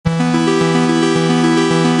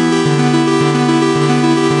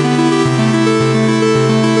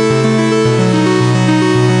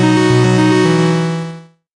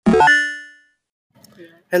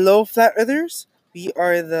Hello, Flat Earthers. We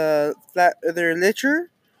are the Flat Earther Literature,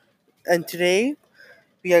 and today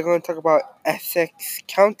we are going to talk about Essex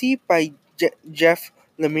County by Jeff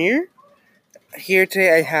Lemire. Here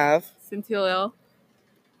today I have Cynthia L.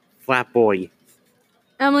 Flat Boy.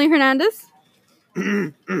 Emily Hernandez.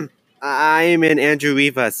 I'm in Andrew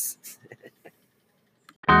Rivas.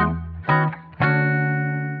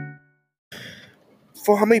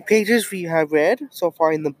 for how many pages we have read so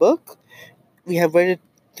far in the book. We have read it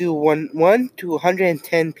through 1 to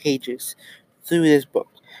 110 pages through this book.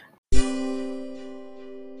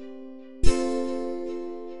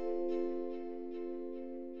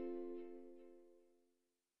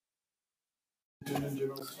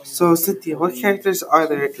 So, Cynthia, what characters are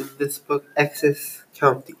there in this book, Essex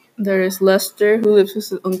County? There is Lester, who lives with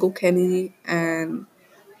his Uncle Kenny, and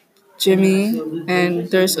Jimmy, and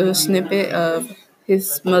there's a snippet of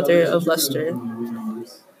his mother of Lester.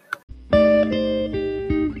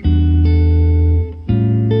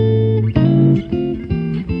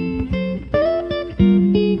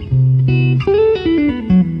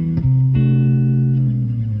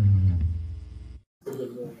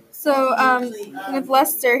 So with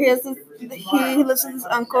Lester, he lives with his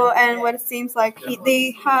uncle, and what it seems like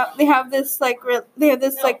they have this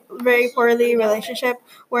very poorly relationship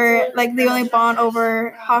where like they only bond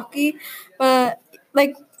over hockey, but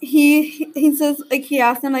like he says like he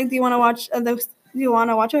asked him like do you want to watch it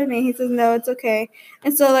with me? He says no, it's okay.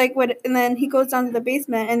 And so and then he goes down to the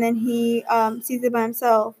basement and then he sees it by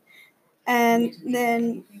himself, and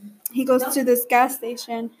then he goes to this gas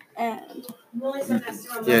station and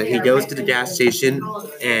Yeah, he goes to the gas station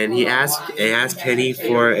and he asked Kenny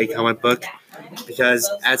for a comic book because,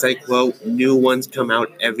 as I quote, new ones come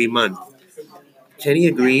out every month. Kenny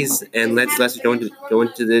agrees and lets Lester go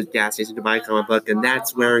into the gas station to buy a comic book, and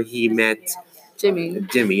that's where he met Jimmy.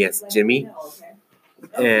 Jimmy.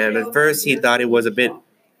 And at first he thought it was a bit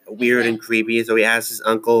weird and creepy, so he asked his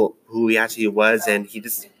uncle who he actually was, and he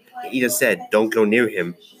just said, "Don't go near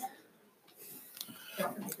him."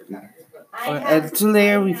 And so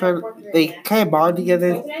there we found they kind of bond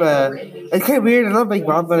together. It's kind of weird. I love like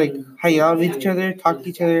bond, but like hang out with each other, talk to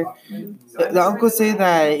each other. The uncle said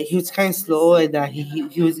that he was kind of slow and that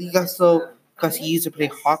he got slow because he used to play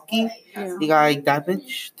hockey. Yeah. He got like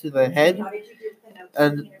damage to the head,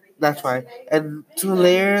 and that's why. And so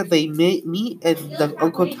there they meet, and the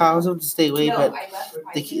uncle tells him to stay away, but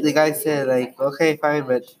the guy said like okay fine,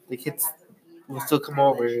 but the kids will still come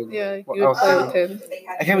over. And, Yeah, you would play with him.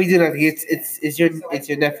 I can't be doing that. It's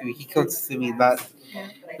your nephew. He comes to me, not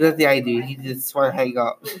nothing I do. He just want to hang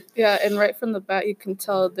out. Yeah, and right from the bat, you can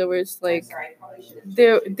tell there was like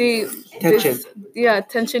Tension.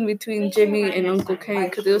 tension between Jimmy and Uncle Kenny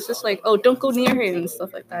because it was just like, oh, don't go near him and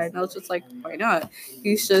stuff like that. And I was just like, why not?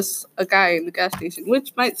 He's just a guy in the gas station,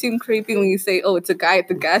 which might seem creepy when you say, oh, it's a guy at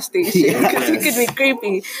the gas station because he could be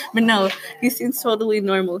creepy. But no, he seems totally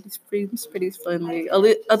normal. He seems pretty friendly,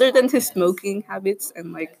 other than his smoking habits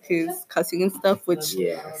and like his cussing and stuff, which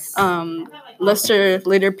Lester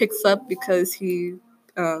later picks up because he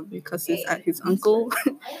cusses at his uncle.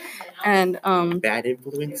 And Bad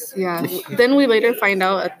influence. yeah, then we later find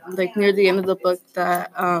out like near the end of the book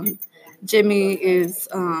that Jimmy is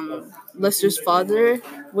Lester's father,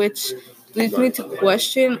 which leads me to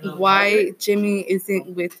question why Jimmy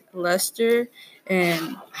isn't with Lester,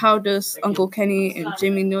 and how does Uncle Kenny and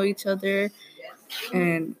Jimmy know each other.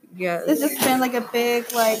 And yeah, It's just been like a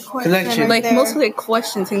big like question Connection. right like there. mostly like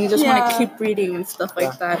questions, and you just want Yeah. to keep reading and stuff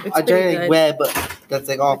like that. It's A pretty giant good. web that's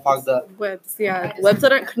like all fogged up. Webs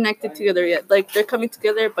that aren't connected together yet. Like they're coming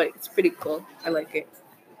together, but it's pretty cool. I like it.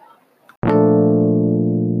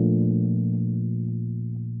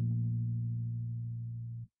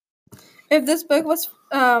 If this book was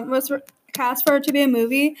cast for it to be a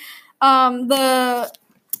movie, the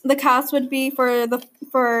cast would be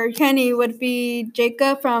for Kenny would be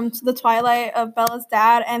Jacob from The Twilight of Bella's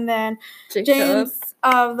dad, and then Jacob.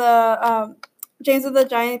 James of the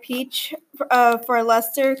Giant Peach for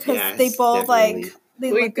Lester because Yes, they both definitely. like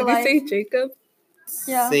they Wait, look did alike. you say Jacob?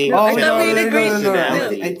 Yeah. Same. I wait, thought we had agreed. no.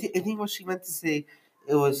 Personality. I think what she meant to say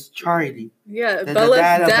it was Charlie. Yeah, The Bella's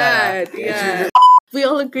dad of dad. Bella. Yeah. We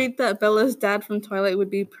all agreed that Bella's dad from Twilight would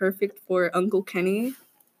be perfect for Uncle Kenny,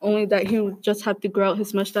 only that he would just have to grow out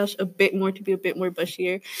his mustache a bit more to be a bit more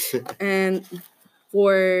bushier. And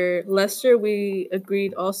for Lester, we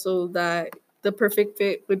agreed also that the perfect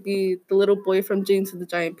fit would be the little boy from James of the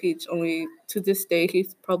Giant Peach, only to this day he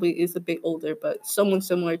probably is a bit older, but someone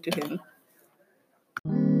similar to him.